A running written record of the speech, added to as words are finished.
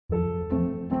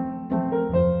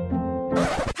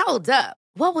Hold up.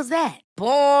 What was that?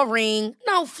 Boring.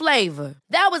 No flavor.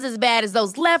 That was as bad as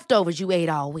those leftovers you ate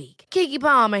all week. Keke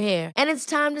Palmer here. And it's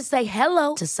time to say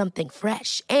hello to something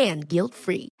fresh and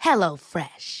guilt-free. Hello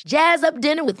Fresh. Jazz up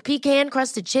dinner with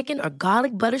pecan-crusted chicken or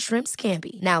garlic butter shrimp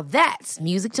scampi. Now that's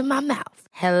music to my mouth.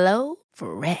 Hello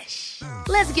Fresh.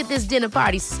 Let's get this dinner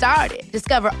party started.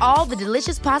 Discover all the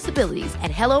delicious possibilities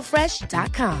at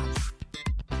hellofresh.com.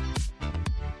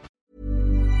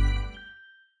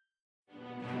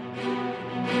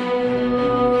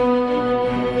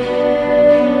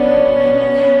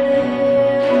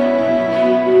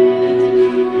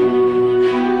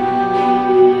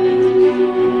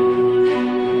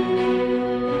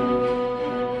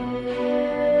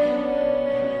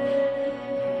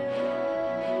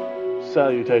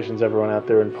 Salutations everyone out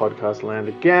there in podcast land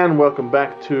again. Welcome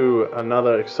back to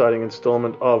another exciting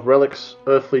installment of Relics,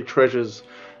 Earthly Treasures,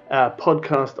 our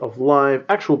podcast of live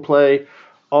actual play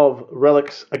of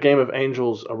Relics, a Game of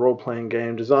Angels, a role-playing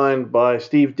game designed by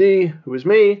Steve D, who is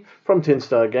me, from Tin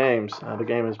Star Games. The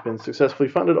game has been successfully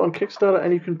funded on Kickstarter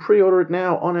and you can pre-order it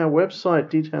now on our website.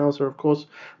 Details are of course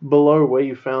below where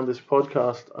you found this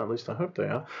podcast, at least I hope they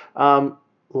are.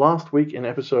 Last week in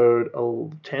episode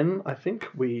 10, I think,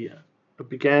 we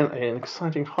began an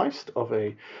exciting heist of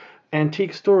a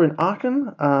antique store in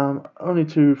Aachen, only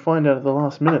to find out at the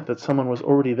last minute that someone was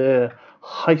already there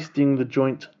heisting the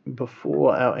joint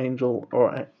before our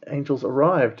angels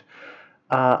arrived.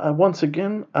 Once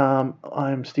again,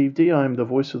 I'm Steve D. I'm the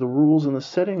voice of the rules in the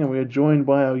setting, and we are joined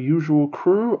by our usual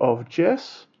crew of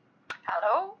Jess.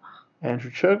 Hello. Andrew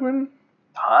Chogwin.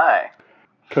 Hi.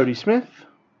 Cody Smith.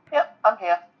 Yep, I'm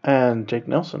here. And Jake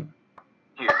Nelson.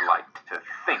 You'd like to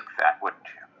think that, wouldn't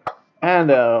you?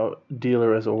 And our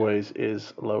dealer, as always,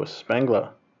 is Lois Spangler.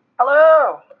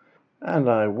 Hello. And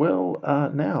I will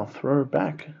now throw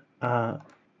back,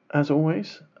 as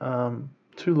always,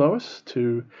 to Lois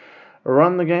to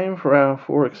run the game for our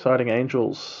 4 exciting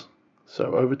angels.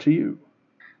 So over to you.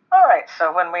 All right,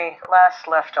 so when we last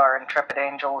left our intrepid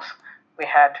angels, we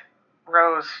had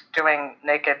Rose doing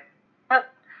naked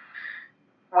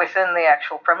within the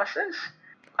actual premises.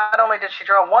 Not only did she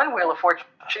draw one Wheel of Fortune,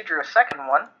 she drew a second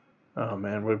one. Oh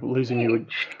man, we're losing you.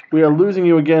 We are losing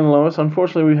you again, Lois.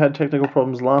 Unfortunately, we had technical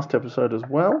problems last episode as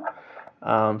well.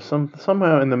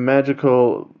 Somehow in the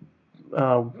magical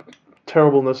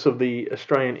terribleness of the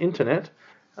Australian internet,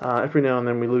 every now and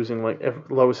then we're losing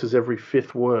Lois's every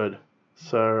 5th word.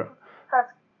 So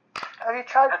have you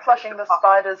tried flushing the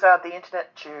spiders out the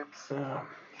internet tubes? If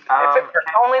it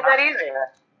were only that easy.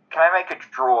 Can I make a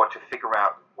draw to figure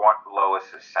out what Lois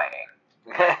is saying?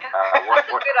 What good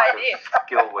kind idea. of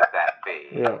skill would that be?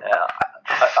 yeah.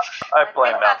 I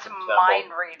blame that's Malcolm mind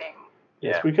Turnbull. reading.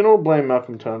 Yes, Yeah. we can all blame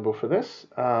Malcolm Turnbull for this.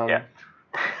 Yeah.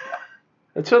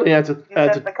 It certainly adds You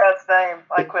said the cat's name.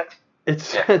 I quit. it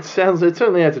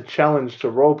certainly adds a challenge to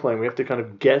role playing. We have to kind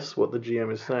of guess what the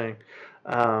GM is saying.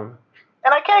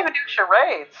 And I can't even do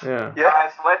charades. Yeah.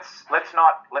 Guys, let's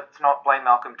not blame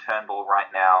Malcolm Turnbull right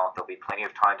now. There'll be plenty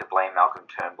of time to blame Malcolm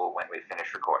Turnbull when we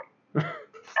finish recording.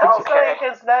 Don't say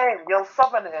his name. You'll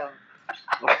summon him.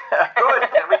 Good,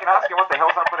 and we can ask him what the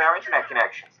hell's up with our internet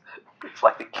connections. It's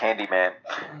like the Candyman.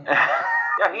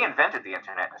 Yeah, he invented the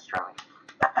internet in Australia.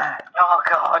 Oh,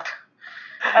 God.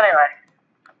 Anyway,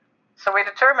 so we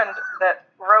determined that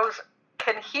Rose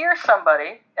can hear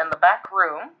somebody in the back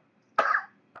room.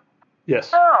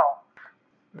 Yes. Oh.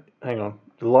 Hang on.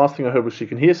 The last thing I heard was she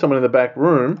can hear someone in the back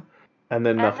room, and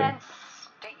then nothing. And then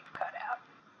Steve cut out.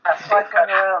 Steve Rifling cut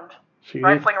out. around. She can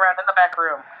Rifling around in the back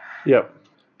room. Yep.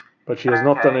 But she has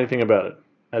not Okay. done anything about it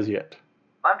as yet.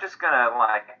 I'm just gonna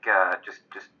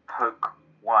just poke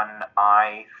one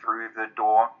eye through the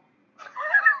door.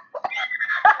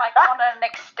 Like on an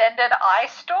extended eye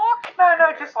stalk? No,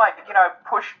 just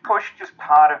push just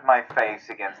part of my face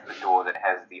against the door that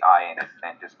has the eye in it, and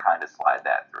then just kind of slide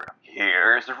that through.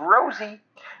 Here's Rosie.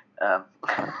 Not.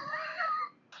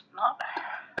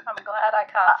 I'm glad I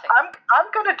can't see.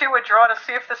 I'm gonna do a draw to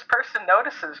see if this person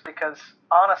notices, because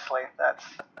honestly, that's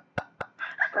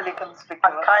Pretty conspicuous.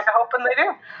 I'm kind of hoping they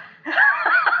do.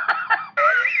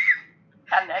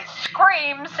 And then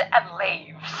screams and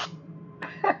leaves.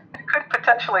 It could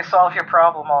potentially solve your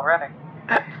problem already.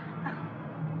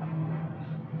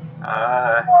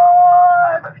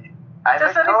 I'm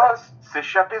Does a anyone- ghost. The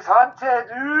shop is haunted.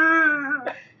 Ooh.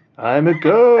 I'm a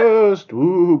ghost.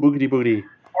 Ooh, boogity boogity.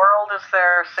 World is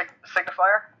their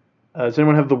signifier? Does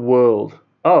anyone have the world?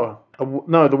 Oh,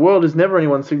 no, the world is never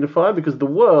anyone's signifier because the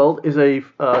world is a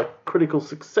critical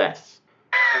success.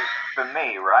 For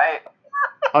me, right?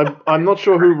 I'm not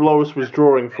sure who Lois was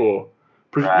drawing for.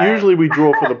 Right. Usually we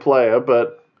draw for the player,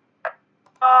 but...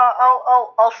 Oh,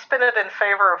 I'll spin it in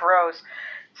favor of Rose.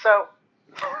 So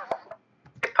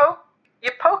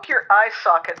you poke your eye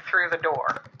socket through the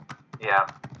door. Yeah.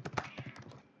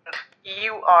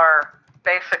 You are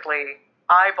basically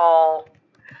eyeball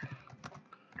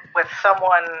with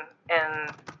someone in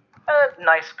a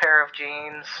nice pair of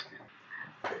jeans,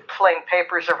 fling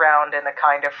papers around in a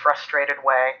kind of frustrated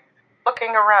way.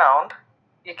 Looking around,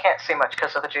 you can't see much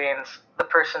because of the jeans. The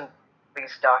person,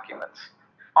 these documents,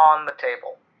 on the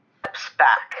table. Steps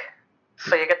back.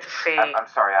 So you get to see... I'm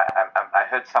sorry, I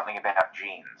heard something about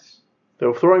jeans. They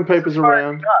were throwing papers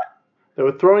around. They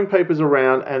were throwing papers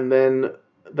around, and then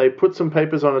they put some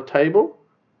papers on a table.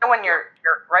 And when you're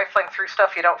rifling through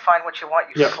stuff, you don't find what you want,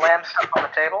 you slam stuff on the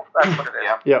table. That's what it is.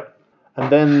 Yep.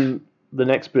 And then the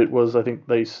next bit was, I think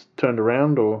they turned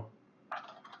around, or...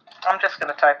 I'm just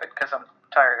going to type it because I'm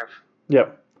tired of...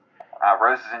 Yep.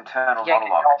 Rose's internal Yanking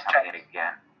monologue all coming in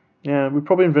again. Yeah, we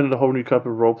probably invented a whole new type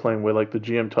of role-playing where, like, the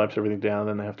GM types everything down and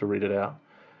then they have to read it out.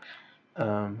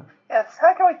 Yes,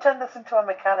 how can we turn this into a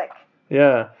mechanic?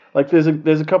 Yeah, like there's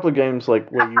a couple of games like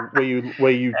where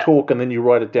you talk and then you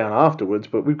write it down afterwards,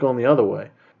 but we've gone the other way.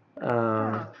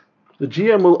 The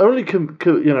GM will only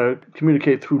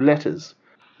communicate through letters.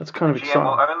 That's kind of The GM exciting.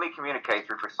 will only communicate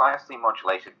through precisely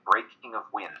modulated breaking of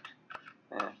wind.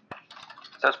 Yeah.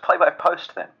 So it's play by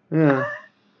post then. Yeah,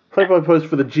 play by post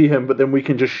for the GM, but then we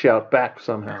can just shout back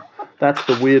somehow. That's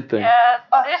the weird thing. Yeah,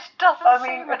 this doesn't I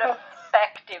mean, seem an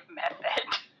effective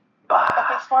method. If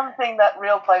it's one thing that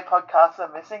real play podcasts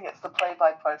are missing, it's the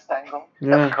play-by-post angle.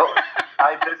 Yeah,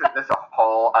 There's a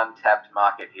whole untapped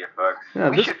market here, folks. yeah.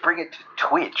 We should bring it to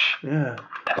Twitch. Yeah.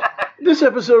 This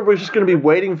episode, we're just going to be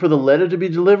waiting for the letter to be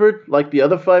delivered, like the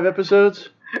other 5 episodes.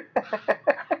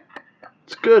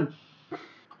 It's good.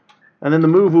 And then the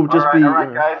move will just be... All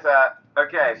right, guys.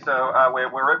 Okay, so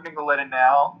we're opening the letter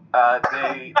now.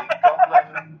 The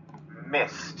goblin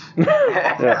missed.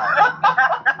 Yeah.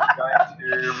 I'm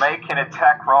going to make an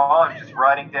attack roll. I'm just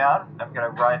writing down. I'm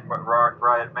going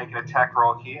to make an attack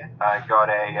roll here. I got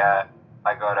a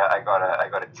 10.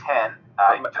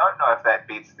 I don't know if that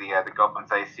beats the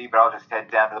goblin's AC, but I'll just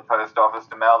head down to the post office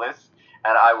to mail this,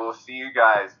 and I will see you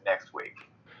guys next week.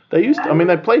 They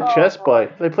played chess by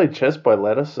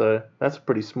letter, so that's a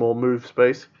pretty small move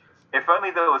space. If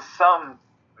only there was some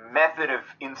method of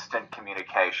instant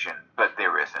communication, but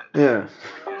there isn't. Yeah.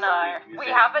 No, we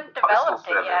Using haven't developed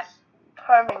postal it yet. service.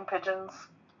 Homing pigeons.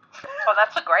 Well,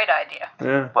 that's a great idea.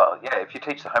 Yeah. Well, yeah, if you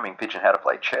teach the homing pigeon how to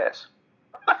play chess.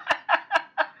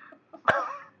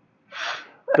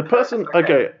 The person...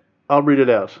 Okay, I'll read it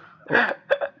out. The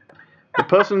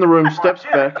person in the room steps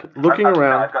back, looking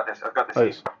around... I've got this Oh, here.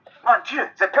 yes. Mon Dieu,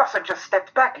 the person just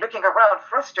stepped back, looking around,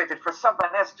 frustrated for something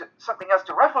else to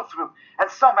ruffle through,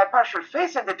 and saw my partial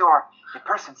face in the door. The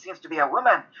person seems to be a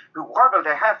woman who warbled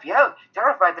a half yell,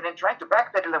 terrified and in trying to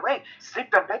backpedal away,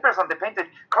 slipped on papers on the painted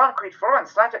concrete floor and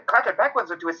clattered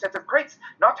backwards into a set of crates,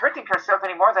 not hurting herself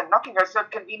any more than knocking herself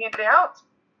conveniently out.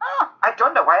 Oh, I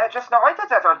don't know why I just narrated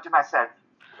that all to myself.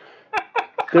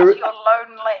 Because you're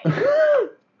lonely.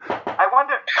 I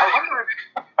wonder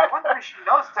if she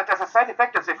knows that as a side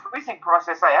effect of the freezing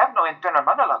process, I have no internal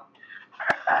monologue.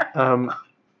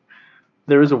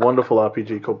 There is a wonderful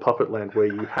RPG called Puppet Land where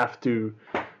you're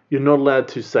not allowed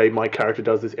to say my character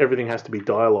does this. Everything has to be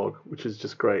dialogue, which is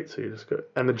just great. So you just go,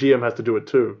 and the GM has to do it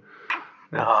too.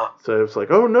 So it's like,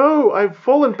 oh no, I've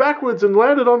fallen backwards and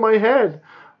landed on my head.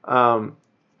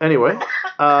 Anyway,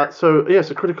 so yes,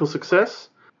 a critical success,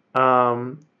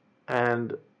 and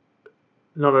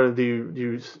not only do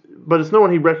you, but it's no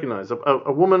one he recognized.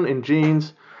 A woman in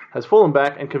jeans has fallen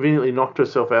back and conveniently knocked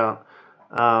herself out,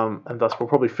 and thus will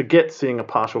probably forget seeing a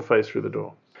partial face through the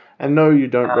door. And no, you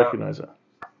don't recognize her.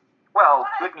 Well,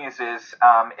 good news is,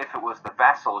 if it was the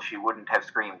vassal, she wouldn't have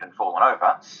screamed and fallen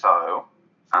over. So,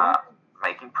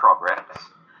 making progress.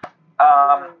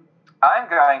 I'm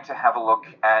going to have a look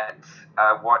at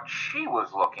what she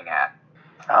was looking at.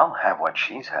 I'll have what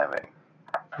she's having.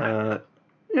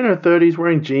 In her 30s,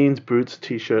 wearing jeans, boots,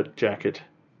 t-shirt, jacket.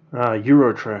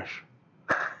 Eurotrash.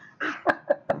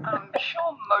 I'm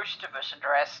sure most of us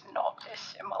dress not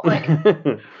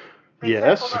dissimilarly. Be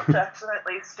Yes. careful not to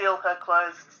accidentally steal her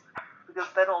clothes, because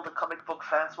then all the comic book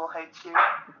fans will hate you.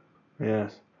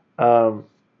 Yes. I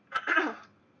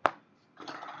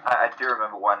do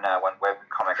remember one web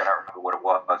comic. I don't remember what it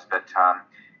was, but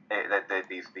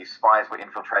these spies were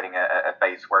infiltrating a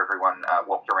base where everyone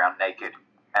walked around naked,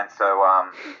 and so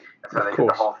they did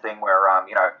the whole thing where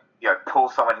pull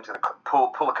someone into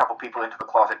pull a couple people into the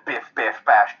closet, biff, biff,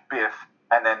 bash, biff,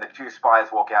 and then the 2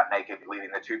 spies walk out naked,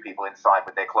 leaving the 2 people inside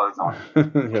with their clothes on.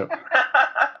 Yep.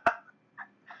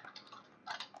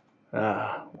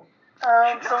 Ah, She So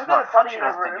looks we've more got a bunny in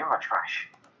a fortunate than room. Eurotrash.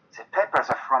 The papers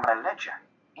are from a ledger.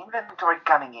 Inventory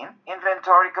coming in,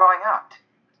 inventory going out.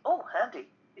 Oh, handy.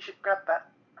 You should grab that.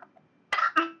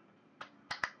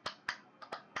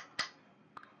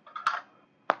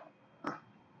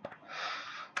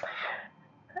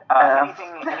 Any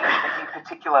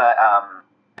particular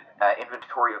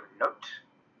inventory of note?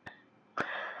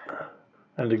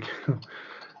 and again,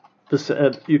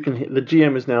 you can hear, the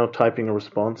GM is now typing a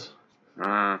response.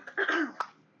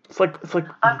 It's like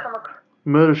I've come across.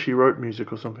 Murder She Wrote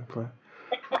music or something playing.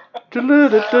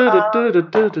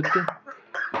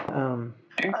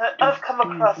 I've come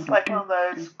across like one of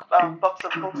those box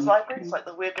of books libraries, like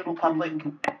the weird little public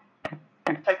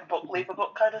take a book, leave a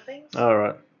book kind of things. All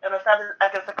right. And I found an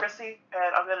Agatha Christie,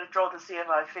 and I'm going to draw to see if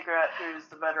I figure out who's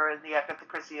the murderer in the Agatha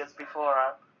Christie is before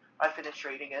I finish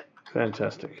reading it.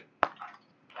 Fantastic.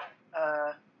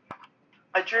 I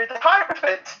drew the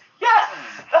Hierophant! Yes!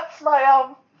 That's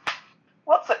my,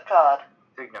 what's it card?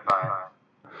 Signifier.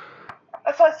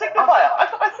 That's my signifier!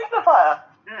 I've got my signifier!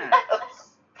 Yes!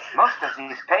 Most of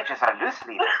these pages are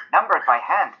loosely numbered by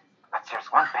hand, but there's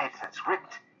one page that's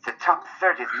ripped. The top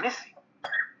third is missing.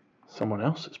 Someone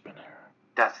else has been here.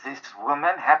 Does this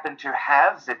woman happen to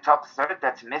have the top third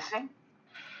that's missing?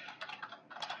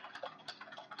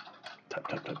 Type.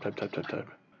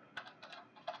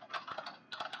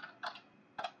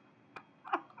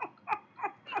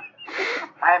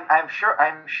 I am sure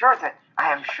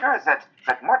that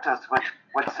mortals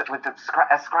would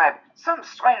ascribe some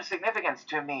strange significance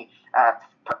to me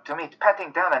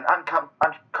patting down an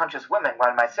unconscious woman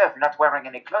while myself not wearing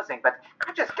any clothing, but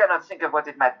I just cannot think of what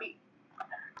it might be.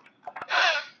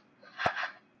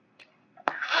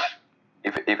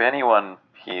 If anyone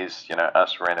hears,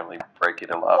 us randomly break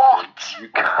into laughter, you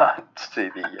can't see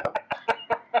the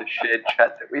shared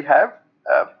chat that we have.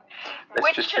 Let's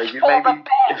Which just say is you for may the be.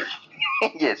 best.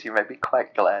 Yes, you may be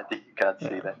quite glad that you can't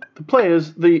see that. The players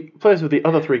of the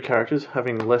other three characters,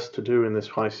 having less to do in this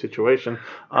heist situation,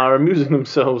 are amusing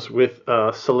themselves with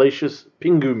salacious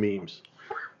Pingu memes.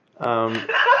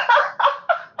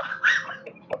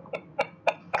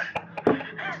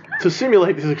 To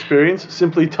simulate this experience,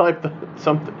 simply type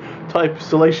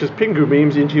salacious Pingu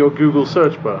memes into your Google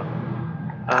search bar.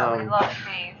 I love these.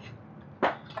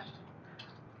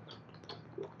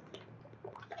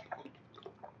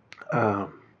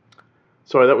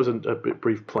 Sorry, that was a bit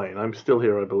brief plane. I'm still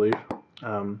here, I believe.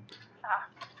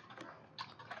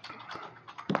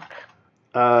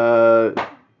 Oh,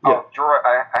 draw.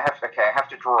 I have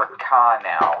to draw a car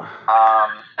now.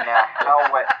 Now,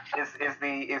 how is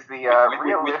the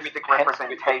realistic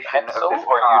representation of this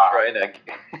car?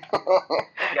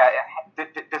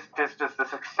 Does the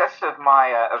success of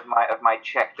my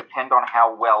check depend on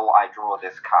how well I draw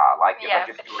this car? Like, if Yeah, I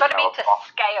just it's got to be to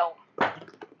scale.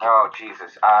 Oh,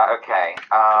 Jesus. Okay.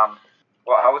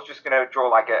 Well, I was just going to draw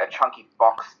like a chunky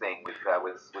box thing with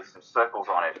some circles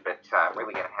on it, but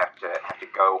really going to have to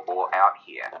go all out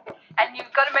here. And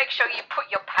you've got to make sure you put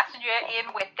your passenger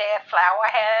in with their flower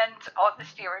hand on the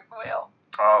steering wheel.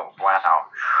 Oh, wow.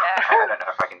 Yeah. I don't know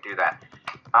if I can do that.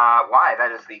 Why?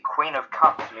 That is the Queen of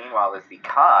Cups. Meanwhile, is the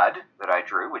card that I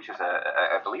drew, which is,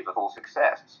 I believe, a full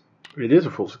success. It is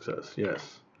a full success,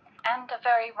 yes. And a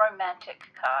very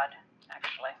romantic card,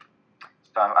 actually.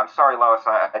 So I'm sorry, Lois,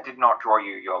 I did not draw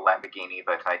you your Lamborghini,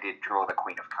 but I did draw the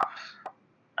Queen of Cups.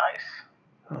 Nice.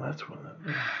 Oh, that's one.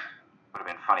 Would have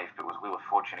been funny if it was Wheel of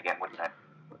Fortune again, wouldn't it?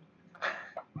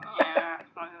 Yeah,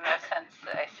 I sense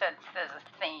there's a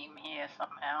theme here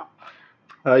somehow.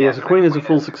 Yes, the Queen is a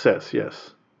full success,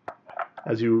 yes.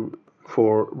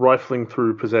 For rifling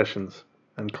through possessions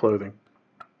and clothing.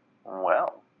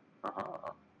 Well. Who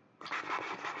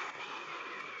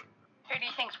do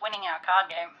you think's winning our card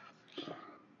game?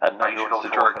 I don't know who wants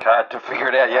to draw a card to figure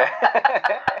it out, yeah.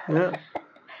 Yeah.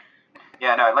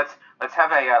 Yeah, no, let's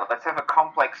have a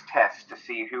complex test to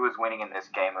see who is winning in this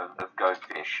game of Ghost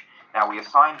Fish. Now, we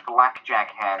assigned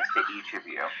blackjack hands to each of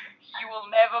you. You will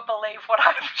never believe what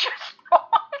I've just drawn.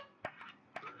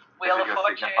 Wheel Is of it your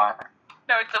Fortune. signifier?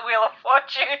 No, it's a Wheel of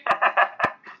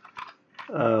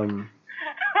Fortune.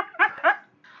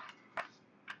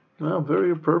 Well, very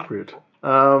appropriate.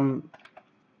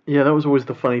 Yeah, that was always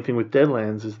the funny thing with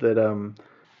Deadlands, is that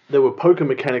there were poker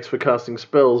mechanics for casting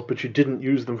spells, but you didn't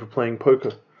use them for playing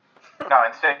poker. No,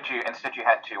 instead you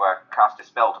had to cast a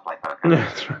spell to play poker.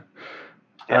 That's right.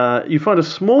 Yeah. You find a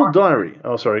small diary.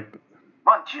 Oh, sorry.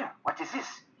 Mon Dieu, what is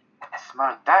this? A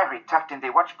small diary tucked in the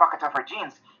watch pocket of her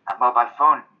jeans, a mobile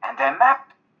phone, and a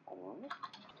map.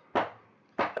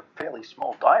 A fairly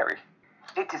small diary.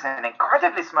 It is an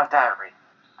incredibly small diary.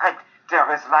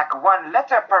 There is like one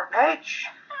letter per page.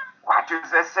 Why do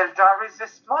they sell diaries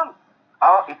this small?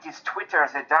 Oh, it is Twitter,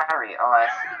 the diary. Oh, I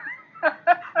see.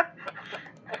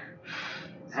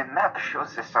 The map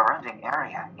shows the surrounding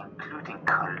area, including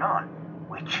Cologne,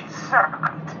 which is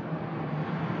circled.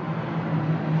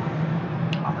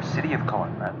 Oh, the city of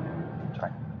Cologne, right?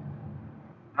 Sorry.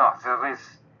 No,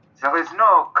 there is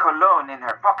no cologne in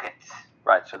her pockets.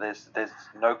 Right, so there's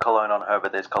no cologne on her,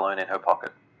 but there's cologne in her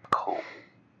pocket. Cool.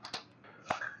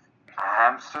 I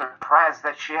am surprised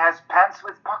that she has pants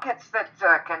with pockets that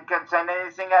can contain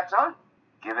anything at all,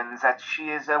 given that she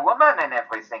is a woman and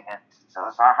everything, and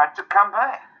those are hard to come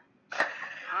by.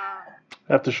 I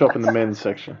have to shop in the men's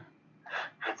section.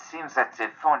 It seems that the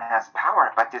phone has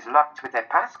power, but is locked with a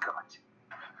passcode.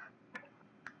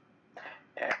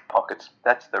 Yeah, pockets.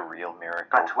 That's the real miracle.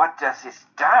 But what does this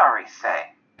diary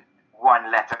say?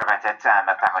 One letter at a time,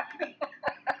 apparently.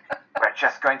 We're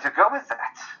just going to go with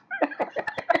that.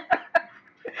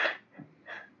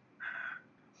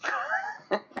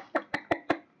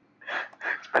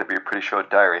 It's better be a pretty short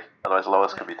diary, otherwise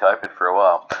Lois could be typing for a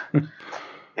while.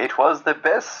 It was the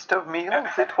best of meals,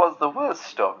 it was the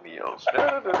worst of meals.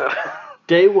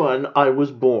 Day 1, I was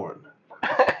born.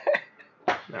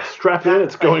 Now strap in,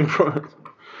 it's going for...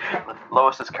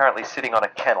 Lois is currently sitting on a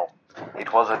kennel.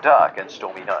 It was a dark and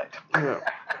stormy night. Yeah.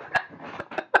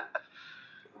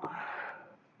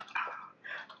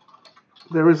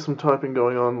 There is some typing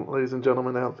going on, ladies and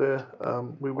gentlemen out there.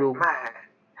 We will... Man,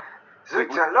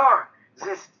 the Lord,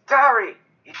 this diary,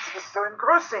 it is so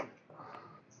engrossing.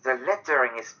 The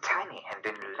lettering is tiny and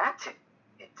in Latin.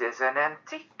 It is an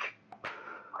antique.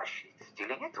 Why she's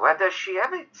stealing it? Why does she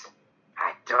have it?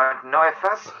 I don't know if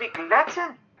I speak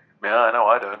Latin. Yeah, I know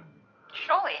I don't.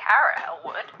 Surely Harahel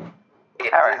would. It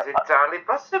is entirely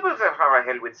possible that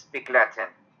Harahel would speak Latin.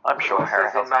 I'm sure This is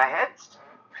Harahel's... in my head.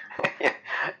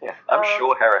 yeah. I'm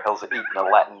sure Harahel's eaten a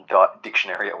Latin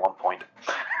dictionary at one point.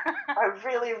 I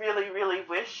really, really, really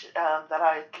wish that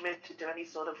I committed to do any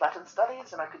sort of Latin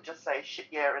studies and I could just say shit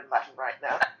yeah in Latin right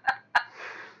now.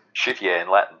 Shit yeah in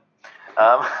Latin.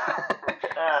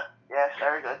 Yeah,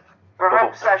 very good.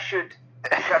 Perhaps I should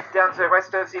shut down the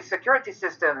rest of the security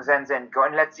systems and then go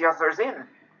and let the others in.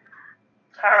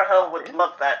 Harahel would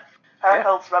love that.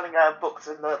 Harahel's running out of books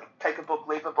in the Take a Book,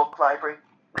 Leave a Book library.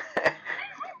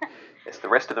 Yes, the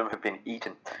rest of them have been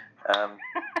eaten.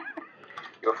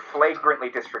 You're flagrantly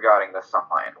disregarding the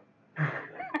sign.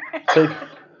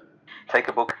 Take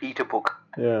a book, eat a book.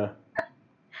 Yeah.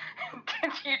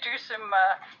 Did you do some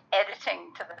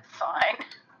editing to the sign?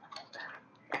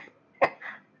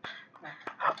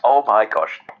 Oh my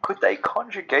gosh, could they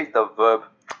conjugate the verb?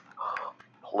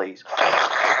 Please.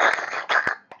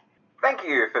 Thank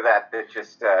you for that. That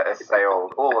just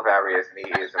assailed all of our ears and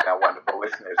the ears of our wonderful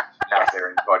listeners out there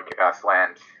in podcast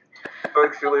land.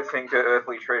 Folks, you're listening to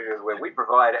Earthly Treasures, where we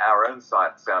provide our own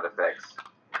sound effects.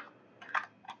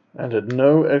 And at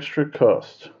no extra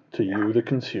cost to you, the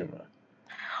consumer.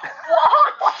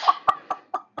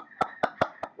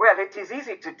 Well, it is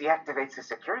easy to deactivate the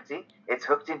security. It's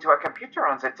hooked into a computer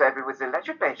on the table with the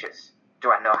ledger pages.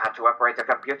 Do I know how to operate a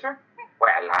computer?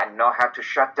 Well, I know how to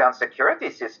shut down security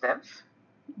systems.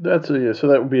 That's so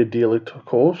that would be a dealer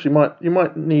call. You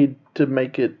might need to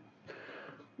make it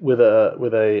with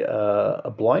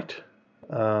a blight.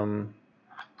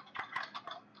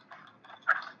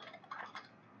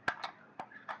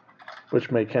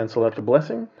 Which may cancel out the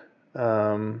blessing.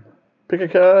 Pick a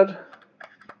card.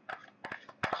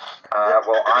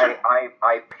 Well,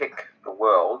 I pick the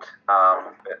world, but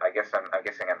I'm guessing I'm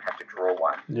gonna have to draw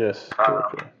one. Yes.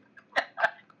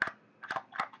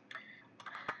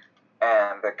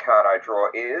 And the card I draw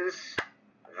is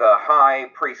the High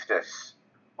Priestess.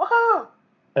 Woohoo!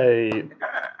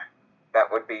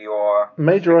 That would be your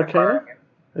Major Arcana?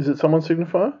 Is it someone's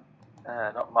signifier?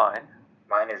 Not mine.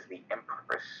 Mine is the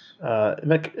Empress.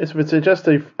 If it's just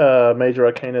a Major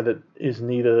Arcana that is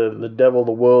neither the devil,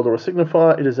 the world, or a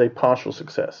signifier, it is a partial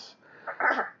success.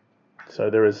 So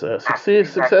there is a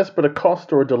success, but a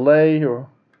cost or a delay, or...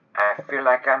 I feel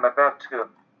like I'm about to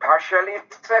partially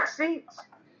succeed.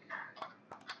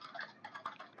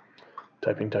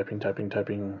 Typing. I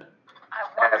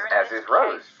wonder As is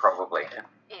Rose, probably.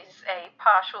 Is a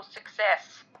partial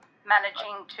success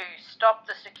managing to stop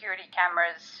the security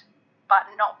cameras but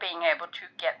not being able to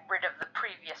get rid of the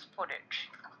previous footage.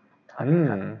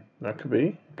 That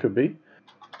could be.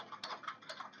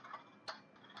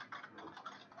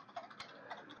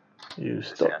 You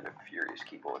stop. The sound of furious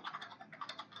keyboards.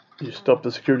 You stop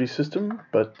the security system,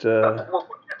 but Well,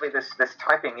 fortunately, this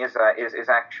typing is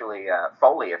actually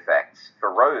Foley effects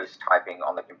for Rose typing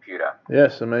on the computer.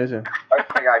 yes, amazing.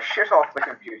 Okay, I shut off the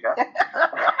computer.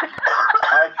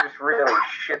 I just really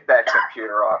shit that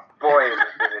computer off. Boy, is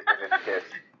it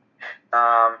pissed.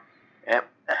 Yep.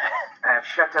 I've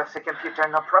shut off the computer,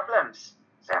 no problems.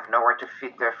 They have nowhere to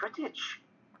fit their footage.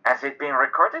 Has it been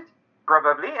recorded?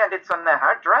 Probably, and it's on the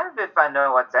hard drive if I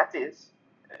know what that is.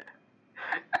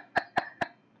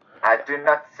 I do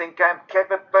not think I'm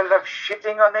capable of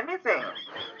shitting on anything.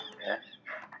 Yeah.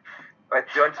 But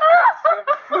don't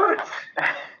consume food.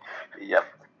 Yep.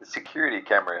 The security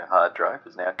camera hard drive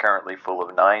is now currently full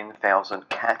of 9,000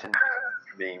 cat and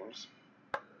memes.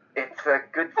 It's a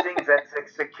good thing that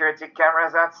the security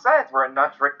cameras outside were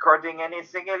not recording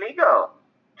anything illegal.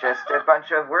 Just a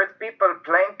bunch of weird people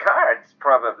playing cards,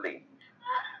 probably.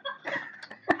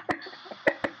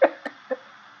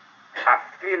 I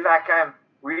feel like I'm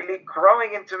really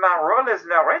growing into my role as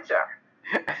narrator.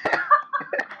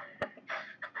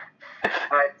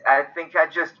 I think I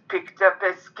just picked up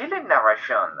a skill in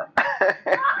narration.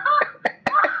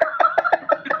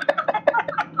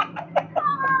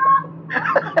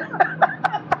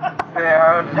 They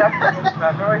are laughing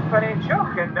at a very funny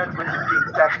joke and not what you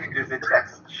think happening to the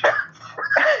text chat.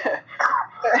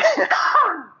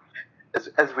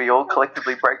 As we all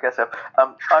collectively break ourselves,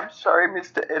 I'm sorry,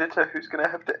 Mr. Editor, who's going to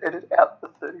have to edit out the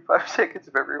 35 seconds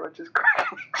of everyone just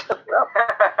cracking each other up.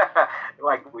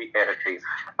 Like we edit these.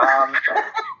 Okay,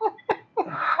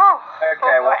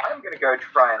 well, I'm going to go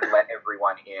try and let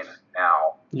everyone in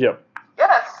now. Yep.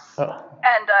 Yes. And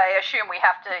I assume we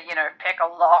have to, pick a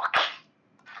lock.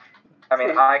 I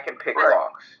mean, I can pick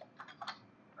locks.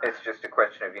 It's just a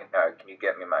question of, can you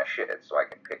get me my shit so I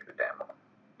can pick the damn lock?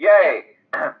 Yay!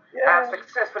 I've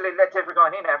successfully let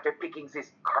everyone in after picking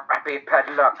this crappy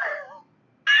padlock.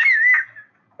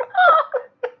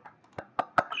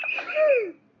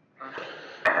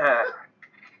 I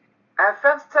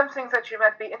found something that you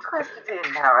might be interested in,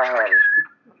 Howell.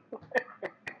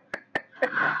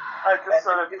 I just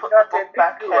sort of put the book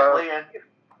back heavily and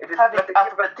It is having not a group of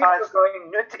people advertised.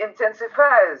 going nut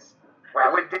intensifiers.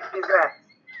 Why would it be that?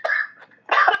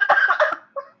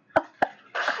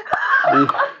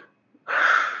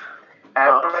 I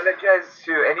apologize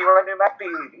to anyone who might be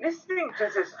listening to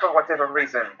this for whatever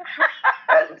reason.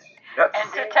 And not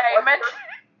seeing Entertainment.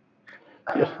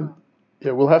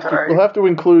 Yeah, we'll have to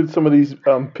include some of these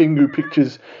Pingu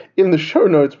pictures in the show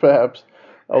notes, perhaps.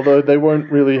 Although they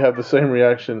won't really have the same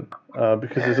reaction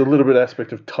because there's a little bit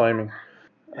aspect of timing.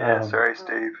 Yeah, sorry,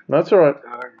 Steve. That's all right.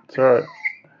 It's all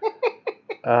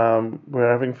right.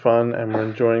 We're having fun and we're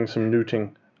enjoying some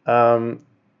newting.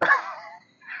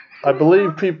 I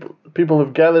believe people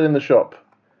have gathered in the shop.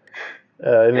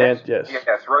 Yes. Yes.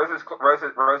 Yes, Rose's clothes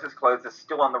are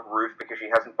still on the roof because she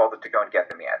hasn't bothered to go and get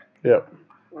them yet. Yep.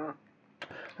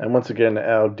 And once again,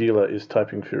 our dealer is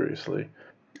typing furiously.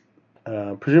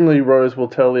 Presumably, Rose will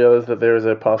tell the others that there is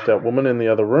a passed-out woman in the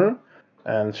other room,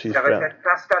 and she's There is found. a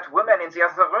passed-out woman in the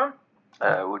other room.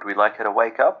 Would we like her to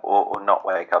wake up or not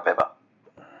wake up ever?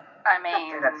 I I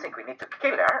mean, do not think we need to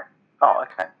kill her. Oh,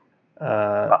 okay.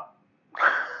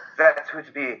 That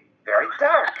would be very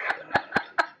dark.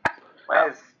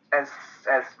 Well, As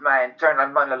my internal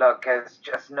monologue has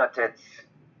just noted.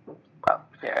 well,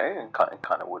 yeah, it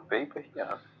kind of would be, but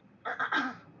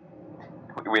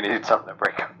we needed something to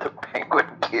break up the penguin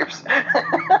gifts.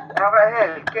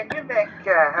 Hell, can you make,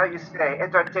 how you say,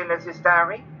 entertain this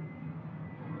diary?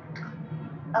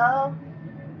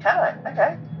 Can I?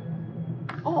 Okay.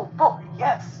 Ooh, book,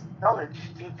 yes. Knowledge,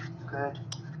 deep, good.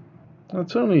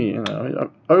 It's only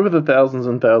over the thousands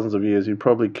and thousands of years, you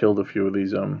probably killed a few of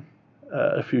these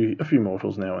a few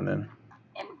mortals now and then.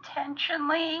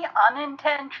 intentionally,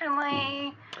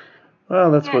 unintentionally.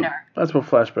 Well, that's You what know. that's what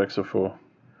flashbacks are for.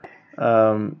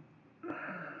 Come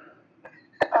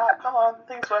on,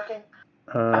 thing's working.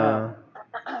 Uh,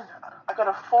 I got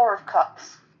a 4 of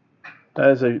cups. that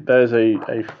is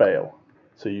a fail.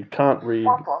 So you can't read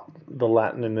Womp. the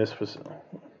Latin in this for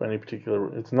any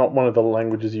particular. It's not one of the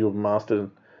languages you have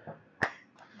mastered.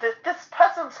 This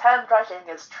person's handwriting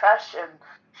is trash, and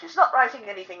she's not writing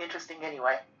anything interesting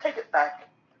anyway. Take it back.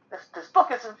 This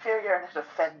book is inferior, and it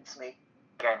offends me.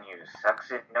 Can you suck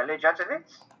the knowledge out of it?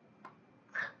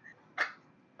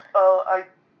 Oh,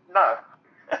 no.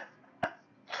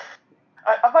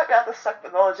 I might be able to suck the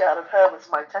knowledge out of her with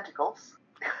my tentacles.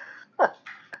 Does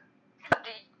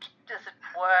it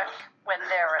work when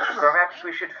there is... Perhaps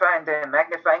we should find a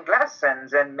magnifying glass and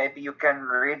then maybe you can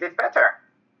read it better.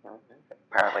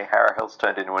 Apparently, Harahell's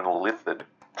turned into an illithid.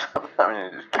 I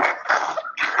mean,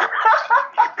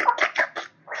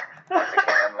 Once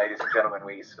again, ladies and gentlemen,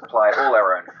 we supply all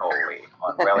our own foley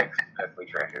on Relics Earthly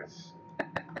Treasures.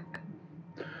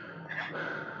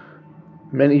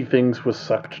 Many things were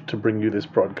sucked to bring you this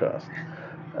broadcast.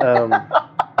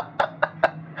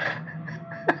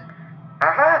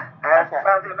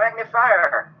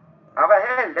 higher. Now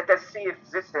ahead, let us see if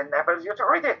this enables you to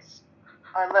read it.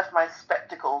 I left my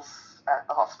spectacles at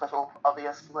the hospital,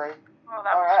 obviously. Well,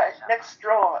 that All was right, awesome. next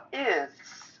draw is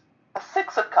a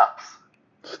 6 of cups.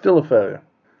 Still a failure.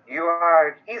 You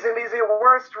are easily the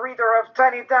worst reader of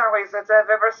tiny diaries that I've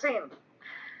ever seen.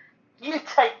 You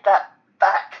take that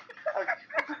back.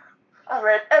 I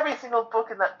read every single book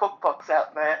in that book box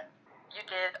out there. You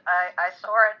did. I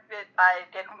saw it. I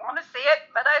didn't want to see it,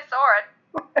 but I saw it.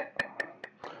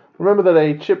 Remember that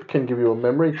a chip can give you a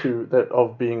memory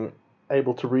of being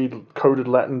able to read coded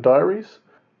Latin diaries.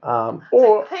 Or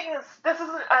The thing is, this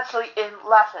isn't actually in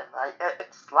Latin.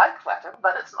 It's like Latin,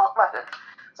 but it's not Latin.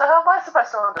 So how am I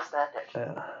supposed to understand it?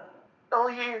 All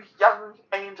you young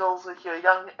angels with your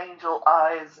young angel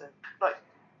eyes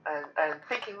and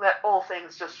thinking that all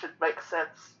things just should make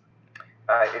sense.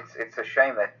 It's a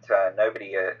shame that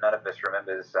none of us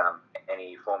remembers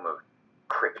any form of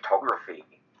cryptography.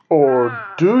 Or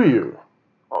do you?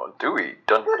 Or do we?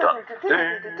 Dun dun dun.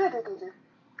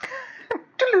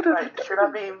 Right, should I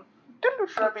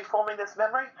be forming this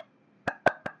memory?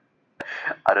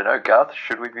 I don't know, Garth.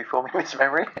 Should we be forming this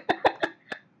memory?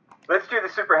 Let's do the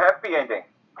super happy ending.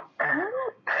 Who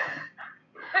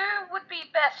would be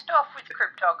best off with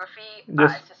cryptography?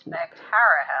 Yes. I suspect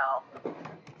Harahel.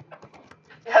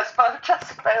 Yes, but I've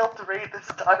just failed to read this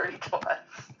diary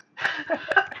twice.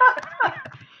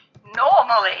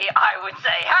 Normally, I would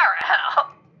say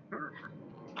Harahel.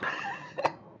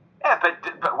 Yeah, but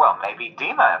well, maybe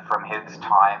Dima from his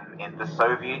time in the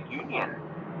Soviet Union.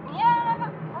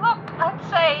 Yeah, look, I'd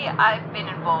say I've been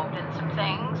involved in some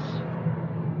things.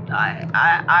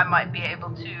 I might be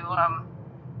able to,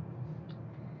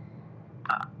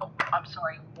 I'm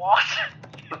sorry, what?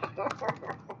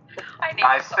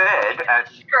 I said,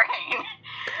 screen.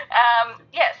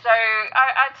 Yeah, so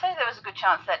I'd say there was a good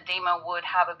chance that Dima would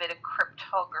have a bit of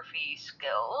cryptography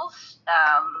skills.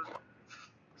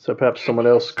 So perhaps someone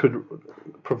else could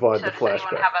provide So the does anyone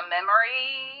flashback. have a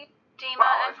memory, Dima,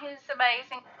 and his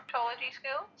amazing cryptology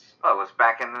skills? well, it was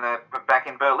back in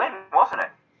Berlin, wasn't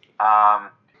it?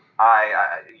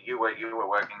 You were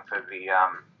working for the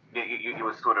you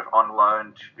were sort of on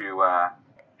loan to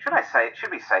should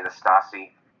we say the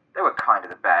Stasi? They were kind of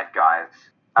the bad guys.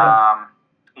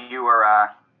 You were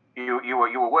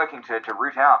working to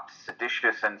root out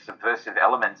seditious and subversive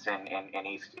elements in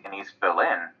East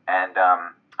Berlin, and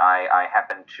I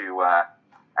happened to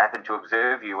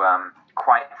observe you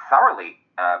quite thoroughly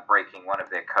breaking one of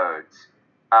their codes.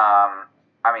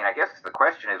 I mean, I guess the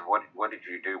question is, what did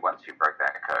you do once you broke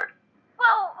that code?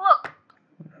 Well, look,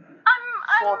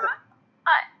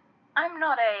 I'm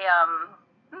not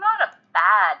a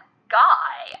bad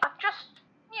guy. I've just,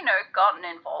 gotten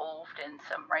involved in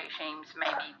some regimes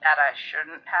maybe that I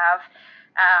shouldn't have.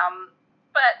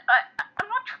 But I'm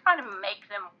not trying to make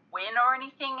them win or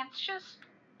anything. It's just,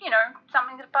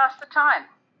 something to pass the time.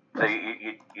 So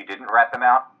you didn't rat them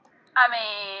out? I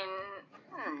mean,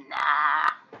 nah.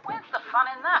 Where's the fun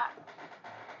in that?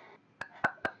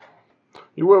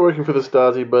 You were working for the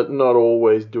Stasi, but not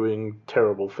always doing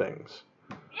terrible things.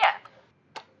 Yeah.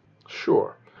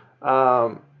 Sure.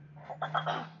 I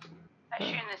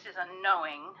assume this is a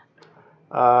knowing.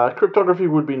 Cryptography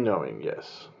would be knowing,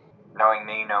 yes. Knowing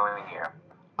me, knowing you.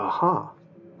 Aha.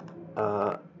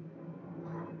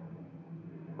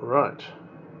 Right.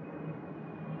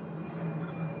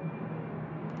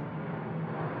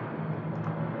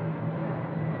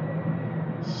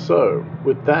 So,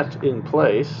 with that in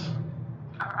place,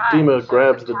 Alright. Dima so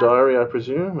grabs the time- diary, I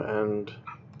presume, and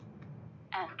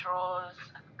draws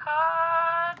a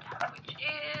card, which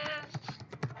is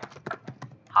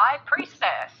High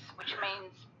Priestess, which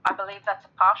means I believe that's a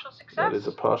partial success. that is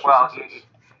a partial Well, success.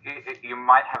 you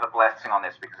might have a blessing on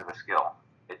this because of a skill.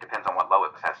 It depends on what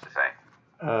Lois has to say.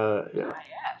 Yeah. Ah,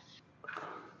 yes.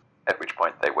 At which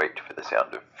point they wait for the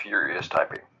sound of furious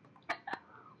typing.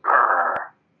 Grrr.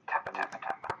 Tappa, tappa,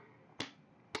 tappa.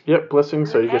 Yep, blessing,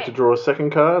 so you get Okay. to draw a second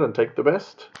card and take the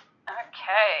best.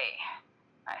 Okay.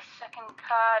 My second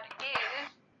card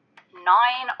is 9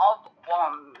 of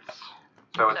Wands.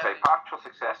 So it's a partial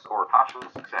success or a partial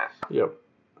success. Yep.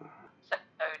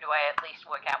 So do I at least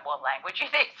work out what language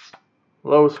it is?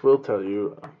 Lois will tell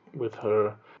you with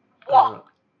her... What?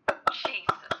 Jesus.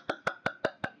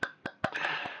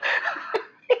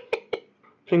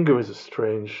 Pingu is a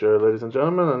strange show, ladies and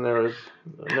gentlemen, and there is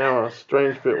now a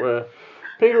strange bit where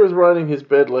Pingu is riding his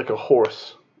bed like a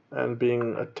horse and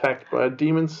being attacked by a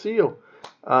demon seal.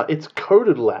 It's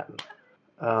coded Latin,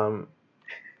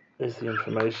 is the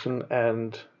information,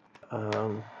 and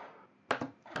I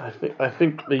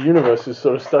think the universe is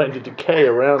sort of starting to decay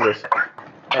around us.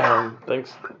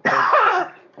 Thanks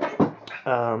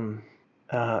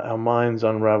our minds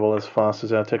unravel as fast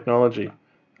as our technology.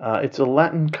 It's a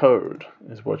Latin code,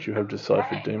 is what you have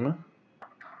deciphered, Dima.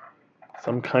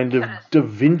 Some kind of Da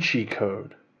Vinci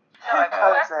code. So I've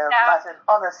Codes worked there, out, Latin,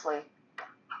 honestly.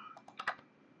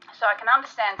 so I can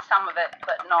understand some of it,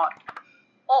 but not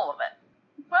all of it.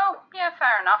 Well, yeah,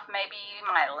 fair enough. Maybe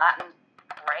my Latin's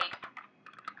great.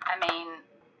 I mean,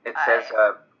 It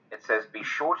says, be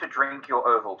sure to drink your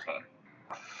Ovaltine.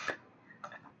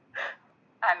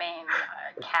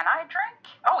 Can I drink?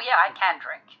 Oh yeah, I can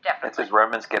drink, It definitely. says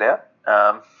Romans get out.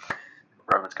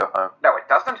 Romans go home. No, it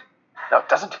doesn't. No, it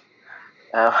doesn't.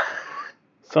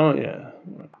 So, yeah.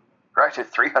 Write it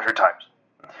 300 times.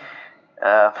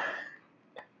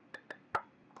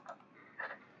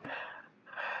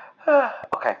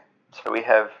 Okay, so we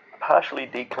have partially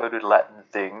decoded Latin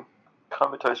thing,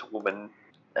 comatose woman,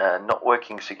 not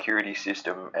working security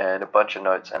system, and a bunch of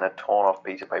notes and a torn off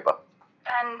piece of paper.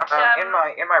 And In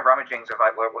my rummagings,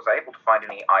 was I able to find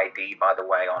any ID, by the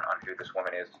way, on who this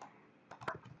woman is?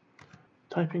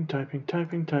 Typing.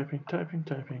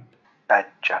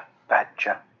 Badger. I don't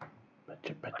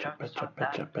know.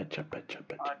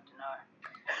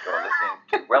 You're listening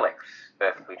to Relics,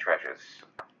 Earthly Treasures.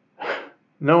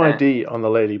 No ID on the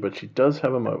lady, but she does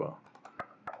have a mobile.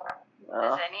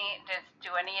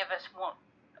 Do any of us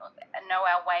know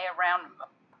our way around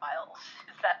mobiles?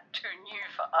 Is that too new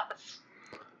for us?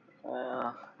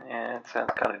 Yeah, it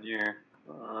sounds kind of new.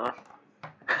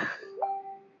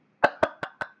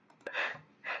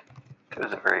 There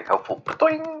was a very helpful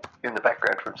doing in the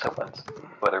background from someone's,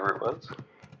 whatever it was.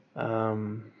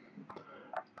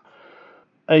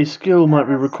 A skill might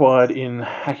be required in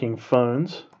hacking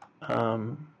phones,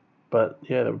 but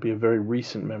yeah, that would be a very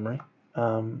recent memory.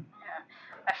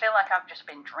 I feel like I've just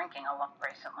been drinking a lot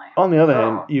recently. On the other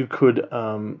hand, you could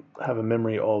have a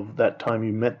memory of that time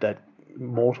you met that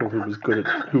mortal who was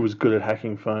good at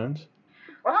hacking phones.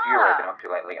 What have you been up to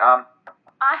lately?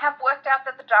 I have worked out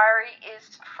that the diary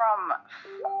is from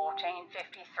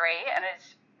 1453 and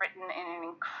is written in an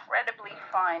incredibly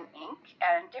fine ink,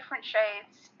 and different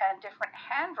shades and different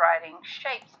handwriting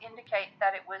shapes indicate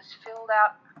that it was filled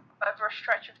out over a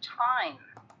stretch of time.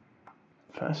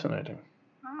 Fascinating.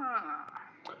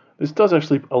 This does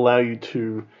actually allow you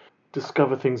to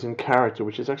discover things in character,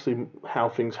 which is actually how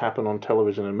things happen on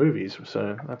television and movies.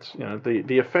 So that's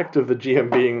the effect of the GM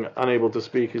being unable to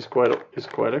speak is quite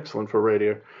excellent for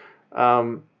radio.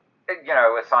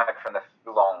 Aside from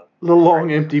the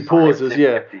long empty pauses,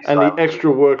 and the extra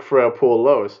work for our poor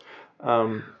Lois.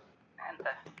 And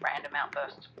the random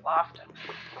outbursts of laughter.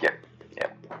 Yep.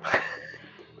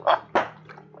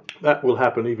 That will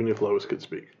happen even if Lois could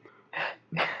speak.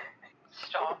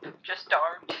 Stop. Just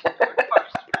don't. Don't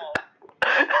post more.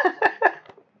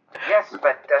 Yes,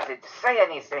 but does it say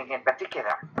anything in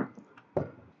particular?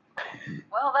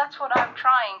 Well, that's what I'm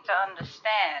trying to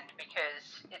understand,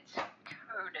 because it's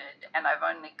coded, and I've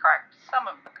only cracked some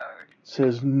of the code. It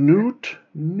says Newt.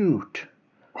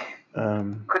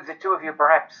 Could the two of you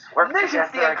perhaps work Nation's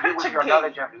together, the you with encryption your key.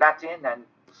 knowledge of Latin and...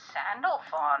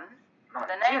 Sandalphon? Oh,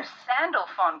 The name dear.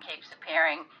 Sandalphon keeps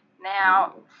appearing.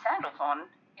 Now, Sandalphon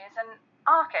is an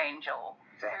archangel.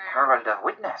 The Herald of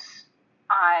Witness.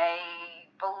 I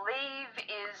believe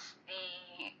is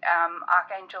the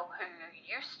archangel who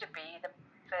used to be the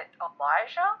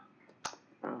Elijah?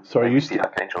 Sorry, Maybe used the to...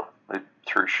 archangel who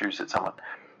threw shoes at someone.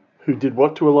 Who did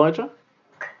what to Elijah?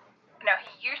 No,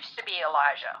 he used to be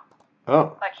Elijah.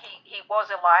 Oh. Like, he was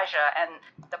Elijah and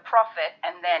the prophet,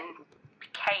 and then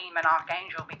became an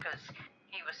archangel because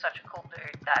he was such a cool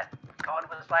dude that God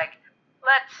was like,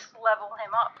 let's level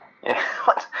him up. Yeah,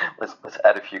 let's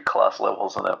add a few class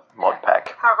levels in a mod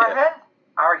pack. Hammerhead,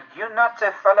 are you not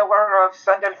a follower of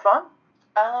Sandalphon?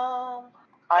 I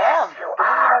Yes, am. you But we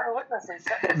are. have a witness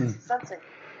in sensing.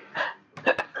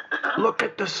 Look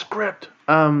at the script.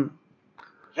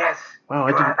 Yes, Wow,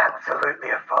 you I didn't... are absolutely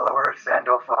a follower of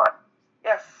Sandalphon.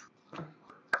 Yes.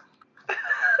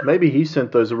 Maybe he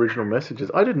sent those original messages.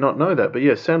 I did not know that, but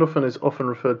yes, Sandalphon is often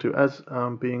referred to as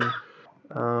being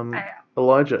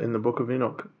Elijah in the Book of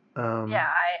Enoch. Yeah,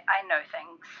 I know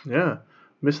things. Yeah,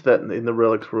 missed that in the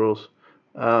Relics rules.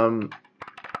 In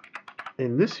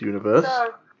this universe,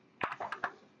 So,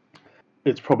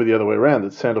 it's probably the other way around,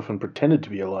 that Sandalphon pretended to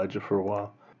be Elijah for a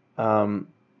while.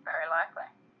 Very likely.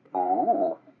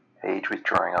 Ooh, page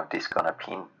withdrawing of disk on a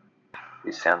pin.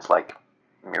 This sounds like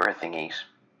mirror thingies.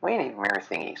 We need mirror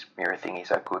thingies. Mirror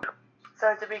thingies are good.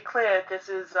 so to be clear, this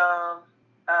is a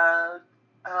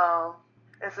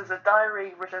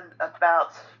diary written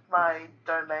about my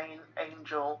domain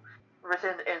angel,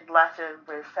 written in Latin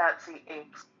with fancy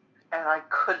inks, and I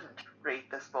couldn't read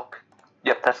this book.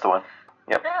 Yep, that's the one.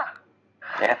 Yep. Yeah.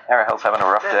 Yeah, Arahell's having a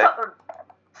rough There's day.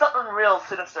 something real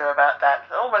sinister about that.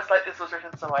 Almost like this was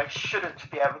written so I shouldn't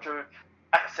be able to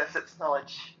access its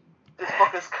knowledge. This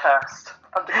book is cursed.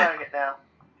 I'm declaring it now.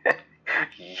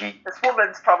 Yeet. This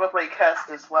woman's probably cursed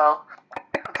as well.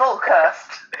 It's all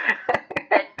cursed.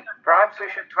 Perhaps we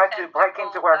should try to break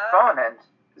into her phone and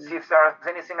see if there is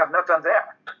anything of note on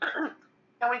there.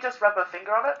 Can we just rub a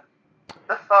finger on it?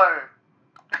 The phone.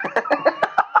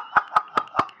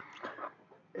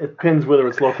 It depends whether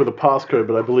it's locked with a passcode,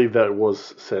 but I believe that it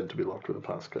was said to be locked with a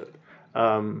passcode.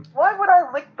 Why would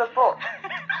I lick the book?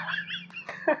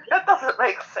 That doesn't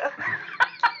make sense.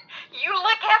 You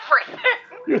lick everything.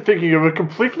 You're thinking of a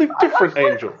completely different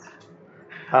angel.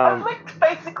 I've licked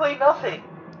basically nothing.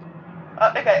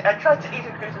 Okay, I tried to eat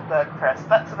a Gutenberg press.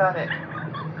 That's about it.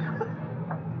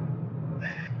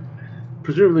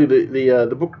 Presumably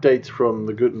the book dates from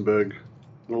the Gutenberg,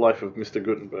 the life of Mr.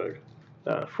 Gutenberg, I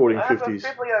have a 1450s.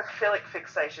 bibliophilic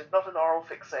fixation, not an oral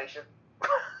fixation.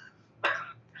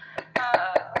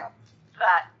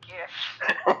 That gift.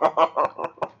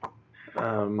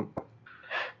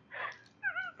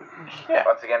 Yeah.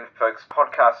 Once again, folks,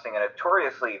 podcasting a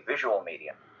notoriously visual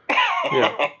medium.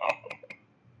 Yeah.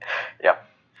 Yeah.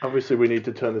 Obviously, we need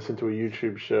to turn this into a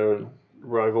YouTube show and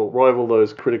rival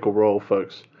those Critical Role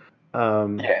folks.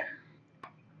 Yeah.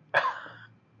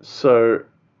 So,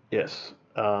 yes,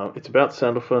 it's about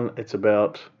Sandalphon. It's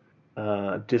about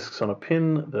discs on a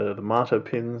pin, the martyr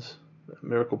pins,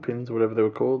 miracle pins, whatever they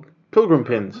were called, pilgrim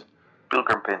pins.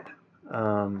 Pilgrim Pin.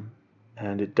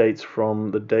 And it dates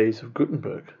from the days of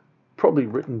Gutenberg, probably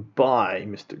written by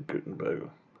Mr. Gutenberg,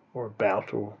 or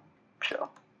about, or Sure.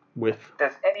 with.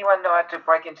 Does anyone know how to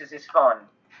break into this phone?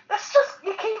 That's just,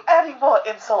 you keep adding more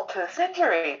insult to this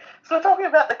injury. So we're talking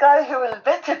about the guy who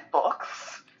invented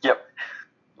books, Yep.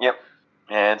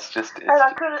 Yeah, it's just... and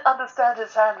I couldn't understand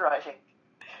his handwriting.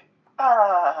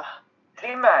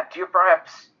 Lima, do you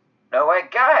perhaps know a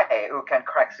guy who can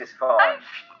crack this phone? I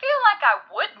feel like I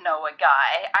would know a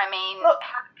guy. I mean, Look.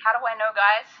 how do I know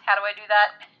guys? How do I do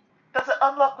that? Does it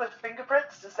unlock with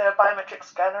fingerprints? Is there a biometric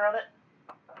scanner on it?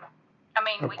 I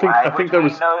mean, we I think there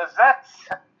was. know that.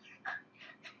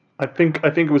 I think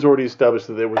it was already established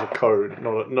that there was a code,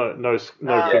 no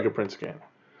fingerprint scan.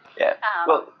 Yeah.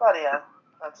 Well, Bloody hell,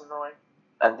 that's annoying.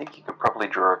 I think you could probably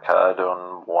draw a card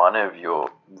on one of your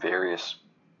various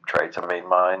traits. I mean,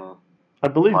 mine's I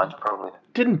believe. probably...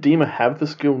 Didn't Dima have the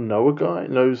skill know a guy,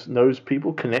 knows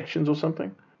people, connections or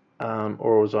something?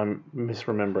 Or was I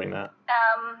misremembering that?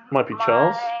 Might be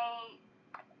Charles.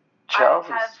 Charles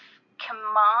I have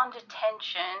command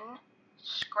attention,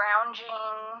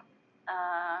 scrounging,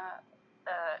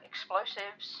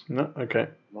 explosives, No, okay.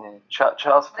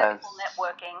 Charles has... political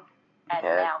networking, and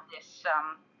Yeah. now this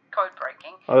code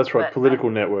breaking. Oh, that's right. But, Political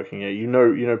networking. Yeah, you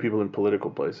know people in political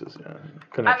places. Yeah,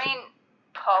 I connection. mean,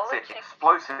 It's politics.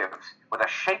 explosives with a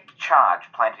shaped charge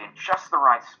planted in just the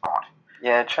right spot.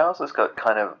 Yeah, Charles has got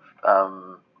kind of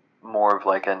more of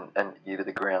like an ear to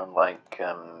the ground, like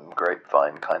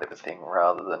grapevine kind of a thing,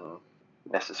 rather than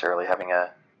necessarily having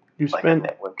a... You like a spent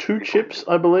network of 2 people. chips,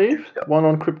 I believe. Yeah. One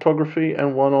on cryptography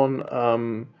and one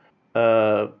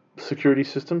on security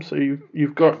systems. So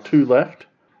you've got 2 left.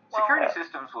 Security Yeah.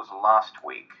 systems was last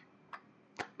week.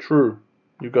 True.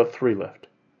 You've got 3 left.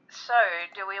 So,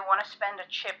 do we want to spend a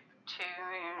chip to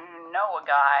know a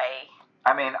guy?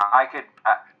 I mean, I could...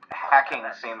 hacking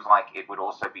seems like it would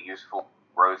also be useful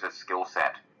for Rose's skill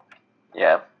set.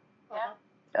 Yeah, Yeah.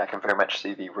 I can very much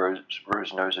see the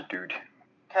Rose knows a dude.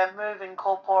 Can move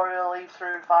incorporeally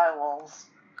through firewalls.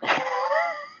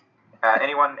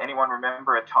 Anyone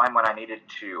remember a time when I needed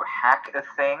to hack a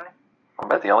thing? I'm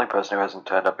about the only person who hasn't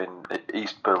turned up in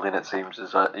East Berlin, it seems,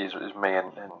 is me,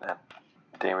 and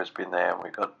Dima's been there, and we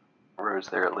got Rose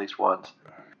there at least once.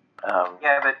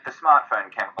 Yeah, but the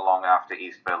smartphone came along after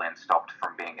East Berlin stopped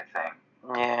from being a thing.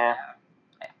 Yeah.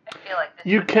 I feel like this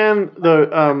You can,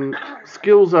 though,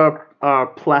 skills are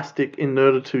plastic in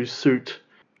order to suit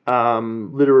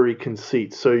literary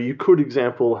conceit. So you could,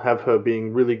 example, have her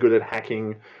being really good at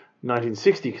hacking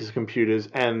 1960s computers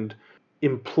and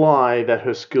imply that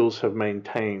her skills have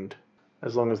maintained,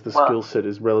 as long as the skill set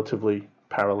is relatively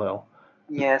parallel.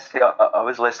 Yes, yeah, I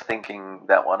was less thinking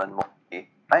that one and more.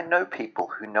 I know people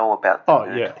who know about the Oh,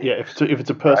 nerd yeah, things. yeah. If it's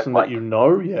a person Right, that you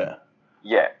know, yeah.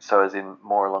 Yeah, so as in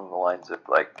more along the lines of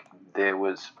like there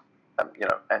was,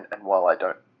 and while I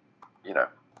don't,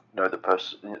 know the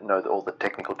person, know all the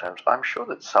technical terms, I'm sure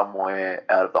that somewhere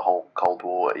out of the whole Cold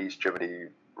War, East Germany,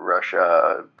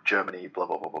 Russia, Germany, blah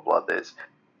blah blah blah blah, there's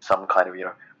some kind of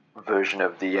version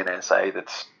of the NSA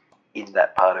that's in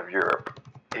that part of Europe,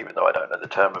 even though I don't know the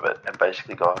term of it, and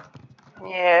basically go,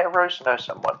 Yeah, Rose knows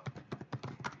someone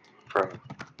from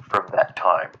that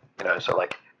time. So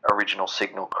like original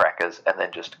signal crackers, and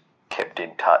then just kept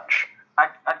in touch.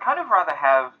 I'd kind of rather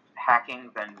have hacking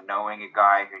than knowing a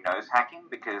guy who knows hacking,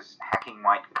 because hacking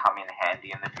might come in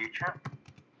handy in the future.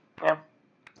 Yeah.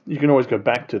 You can always go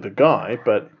back to the guy,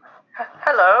 but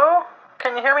Hello?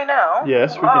 Can you hear me now?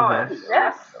 yes, we can hear.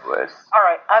 Yes.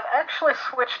 Alright, I've actually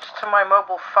switched to my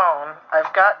mobile phone.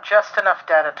 I've got just enough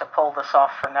data to pull this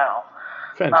off for now.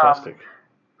 Fantastic.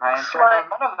 My internal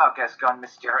monologue has gone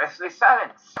mysteriously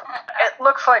silent. It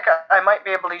looks like I might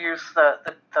be able to use the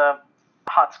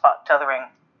hotspot tethering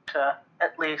to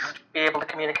at least be able to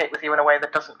communicate with you in a way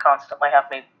that doesn't constantly have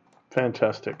me.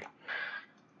 Fantastic.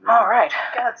 Alright.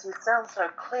 God, you sound so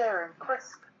clear and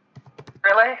crisp.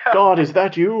 Really? God, is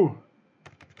that you?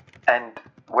 And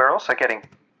we're also getting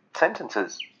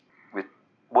sentences with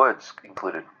words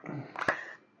included.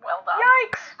 Well done.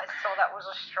 Yikes! I saw that was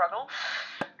a struggle.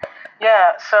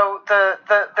 Yeah, so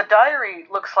the diary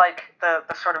looks like the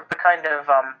sort of the kind of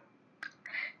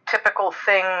typical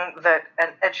thing that an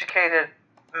educated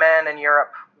man in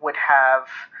Europe would have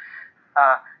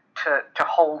to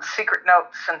hold secret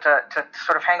notes and to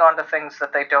sort of hang on to things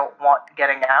that they don't want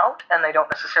getting out, and they don't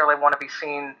necessarily want to be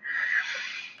seen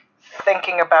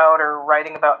thinking about or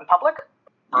writing about in public.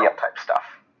 Yep. Type stuff.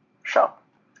 Sure.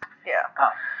 Yeah.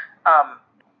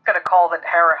 Got a call that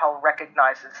Harahel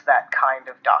recognizes that kind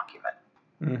of document.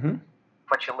 Mm-hmm.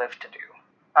 What you live to do.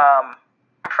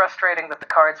 Frustrating that the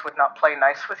cards would not play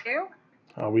nice with you.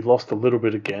 Oh, we lost a little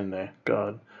bit again there.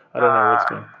 God, I don't know what's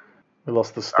going. We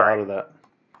lost the start of that.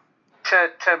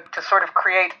 To sort of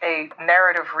create a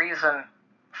narrative reason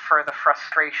for the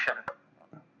frustration.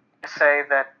 To say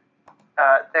that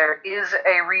there is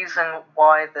a reason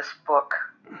why this book.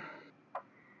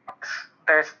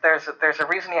 There's a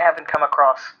reason you haven't come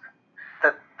across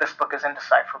that this book is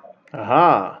indecipherable.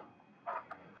 Aha.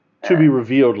 To be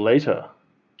revealed later.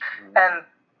 And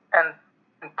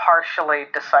partially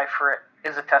decipher it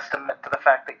is a testament to the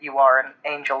fact that you are an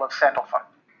angel of Sandalphon.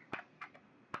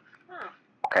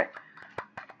 Okay.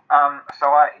 So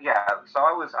I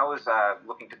was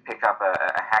looking to pick up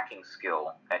a hacking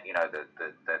skill at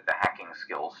the hacking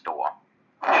skill store.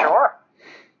 Sure.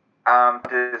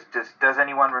 Does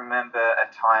anyone remember a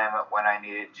time when I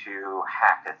needed to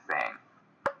hack a thing?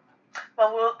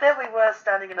 Well, there we were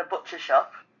standing in a butcher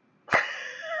shop.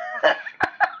 And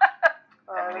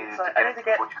we needed so to I get need to the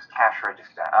get. butcher's cash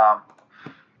register.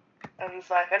 And he's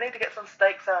like, I need to get some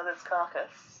steaks out of this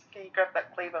carcass. Can you grab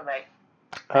that cleaver, mate?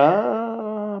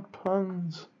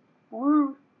 Puns.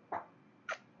 Woo.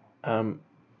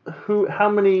 How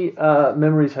many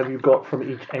memories have you got from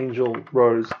each angel,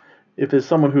 Rose? If there's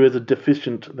someone who is a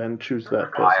deficient, then choose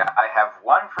that person. I have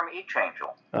one from each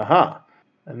angel. Aha.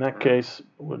 In that case,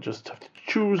 we'll just have to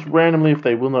choose randomly if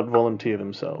they will not volunteer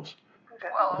themselves. Okay.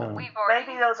 Well, we've already...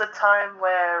 Maybe there was a time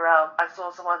where I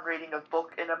saw someone reading a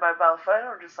book in a mobile phone, and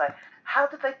I'm just like, how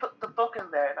did they put the book in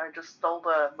there? And I just stole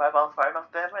the mobile phone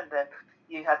off them, and then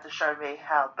you had to show me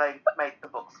how they made the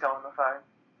books go on the phone.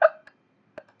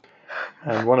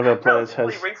 And one of our players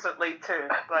has recently too.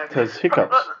 Like, has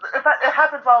hiccups. In fact, it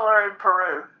happened while we were in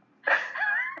Peru.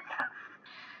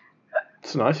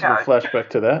 It's nice. You can flash back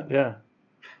to that. Yeah.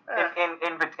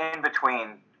 In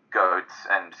between goats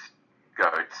and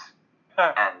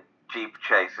jeep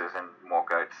chases and more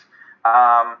goats.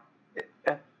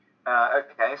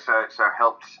 Okay, so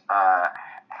helped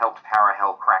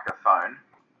Harahel crack a phone.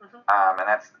 Mm-hmm. And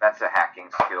that's a hacking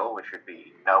skill, which would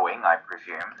be knowing, I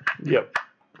presume. Yep.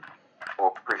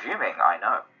 Or presuming I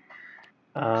know.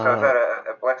 So is that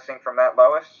a blessing from that,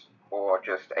 Lois, or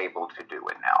just able to do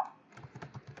it now?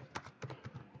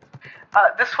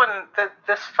 This phone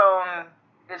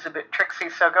is a bit tricksy,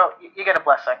 so you get a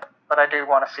blessing, but I do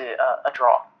want to see a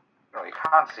draw. Well, you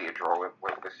can't see a draw, we're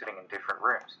sitting in different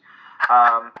rooms.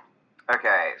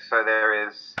 Okay, so there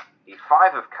is the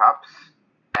Five of Cups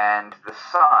and the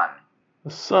Sun.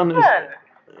 The sun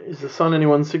is the sun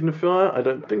anyone's signifier? I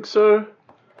don't think so.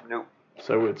 Nope.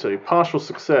 So it's a partial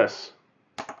success.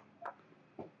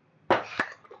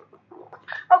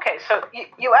 Okay, so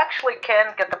you actually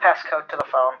can get the passcode to the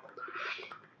phone.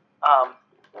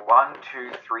 1,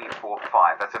 2, 3, 4,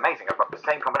 5. That's amazing. I've got the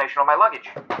same combination on my luggage.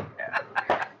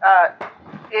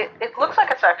 It looks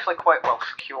like it's actually quite well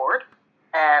secured,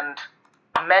 and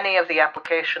many of the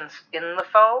applications in the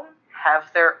phone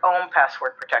have their own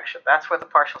password protection. That's where the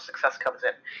partial success comes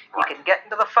in. You can get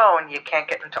into the phone, you can't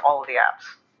get into all of the apps.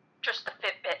 Just a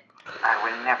Fitbit. I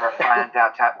will never find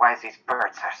out why these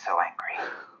birds are so angry.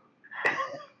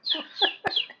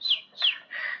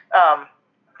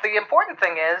 The important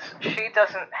thing is she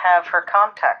doesn't have her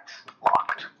contacts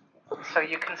locked. So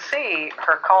you can see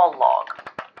her call log,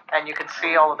 and you can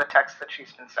see all of the texts that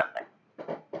she's been sending.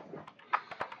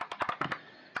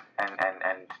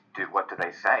 And what do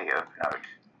they say of note?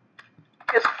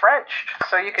 It's French,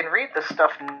 so you can read this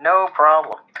stuff no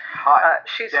problem.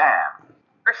 She's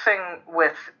conversing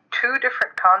with 2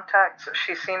 different contacts.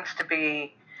 She seems to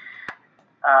be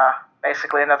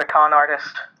basically another con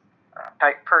artist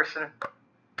type person.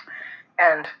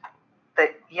 And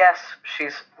that, yes,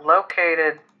 she's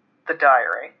located the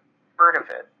diary, heard of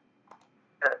it.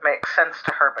 It makes sense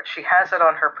to her, but she has it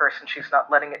on her person. She's not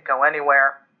letting it go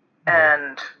anywhere.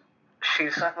 And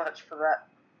she's... So much for that.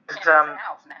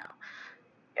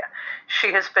 Yeah.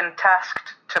 She has been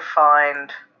tasked to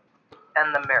find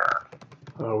and the mirror.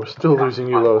 Oh, we're still losing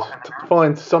you, Lois.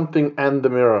 Find something and the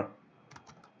mirror.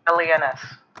 LENS.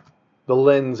 The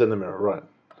lens and the mirror, right.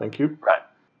 Thank you. Right.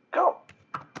 Go.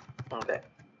 Okay.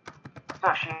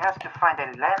 So she has to find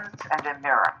a lens and a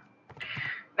mirror.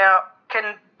 Now,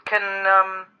 can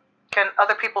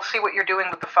other people see what you're doing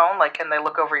with the phone? Like, can they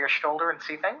look over your shoulder and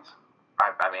see things?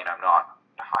 I mean, I'm not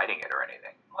hiding it or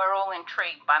anything. We're all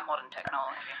intrigued by modern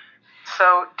technology.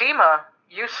 So, Dima,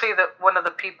 you see that one of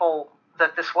the people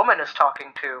that this woman is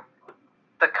talking to,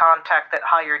 the contact that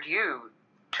hired you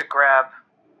to grab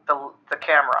the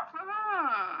camera.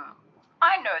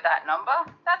 I know that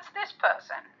number. That's this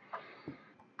person.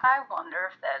 I wonder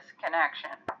if there's a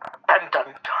connection. Dun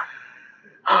dun dun.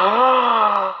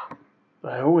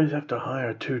 I always have to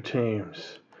hire 2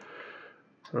 teams.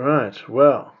 Right,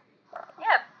 well.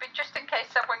 Yeah, but just in case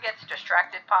someone gets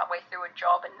distracted partway through a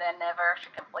job and then never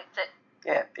actually completes it.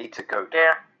 Yeah, eats a goat.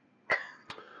 Yeah.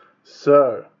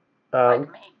 So,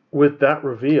 Like me. with that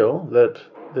reveal that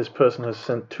this person has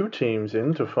sent 2 teams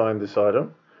in to find this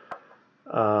item,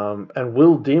 and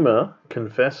will Dima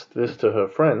confess this to her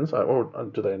friends, or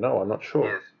do they know? I'm not sure.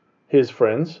 Yes. His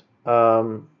friends.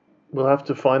 We'll have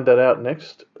to find that out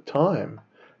next time.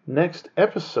 Next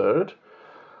episode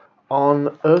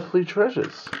on Earthly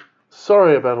Treasures.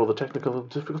 Sorry about all the technical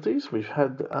difficulties we've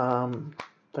had,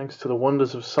 thanks to the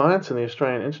wonders of science and the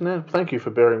Australian internet. Thank you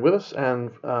for bearing with us,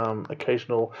 and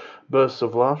occasional bursts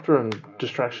of laughter and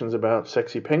distractions about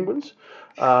sexy penguins.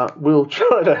 We'll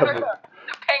try to have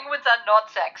The penguins are not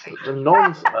sexy. the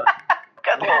nonsense.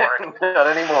 Good lord. Not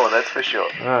anymore, that's for sure.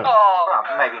 Oh,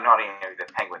 Well, maybe not any of the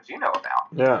penguins you know about.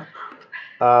 Yeah.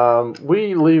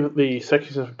 We leave the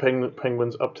sexiness of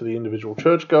penguins up to the individual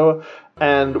churchgoer,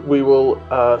 and we will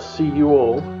see you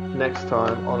all next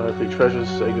time on Earthly Treasures.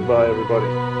 Say goodbye, everybody.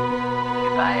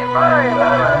 goodbye,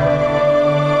 everybody.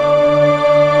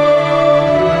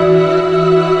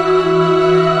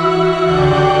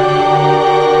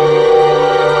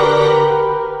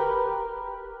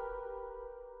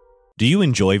 Do you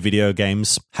enjoy video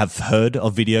games, have heard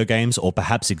of video games, or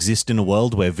perhaps exist in a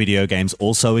world where video games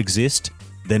also exist?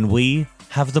 Then we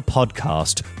have the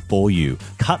podcast for you.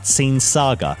 Cutscene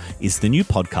Saga is the new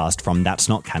podcast from That's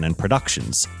Not Canon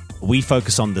Productions. We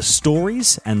focus on the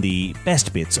stories and the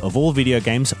best bits of all video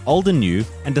games, old and new,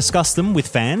 and discuss them with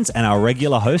fans and our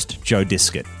regular host, Joe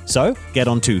Diskett. So get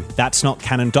onto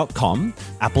that'snotcanon.com,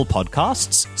 Apple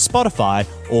Podcasts, Spotify,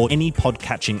 or any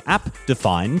podcatching app to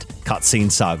find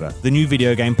Cutscene Saga, the new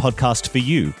video game podcast for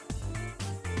you.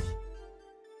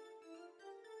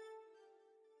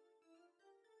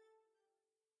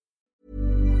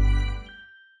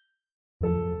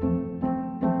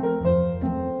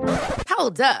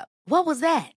 Hold up. What was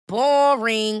that?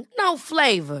 Boring. No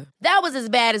flavor. That was as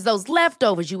bad as those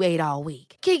leftovers you ate all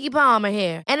week. Keke Palmer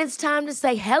here, and it's time to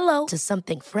say hello to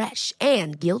something fresh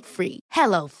and guilt-free.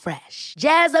 Hello Fresh.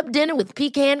 Jazz up dinner with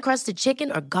pecan-crusted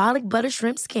chicken or garlic butter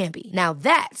shrimp scampi. Now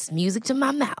that's music to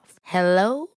my mouth.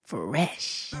 Hello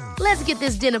Fresh. Let's get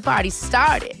this dinner party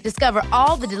started. Discover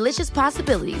all the delicious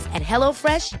possibilities at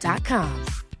HelloFresh.com.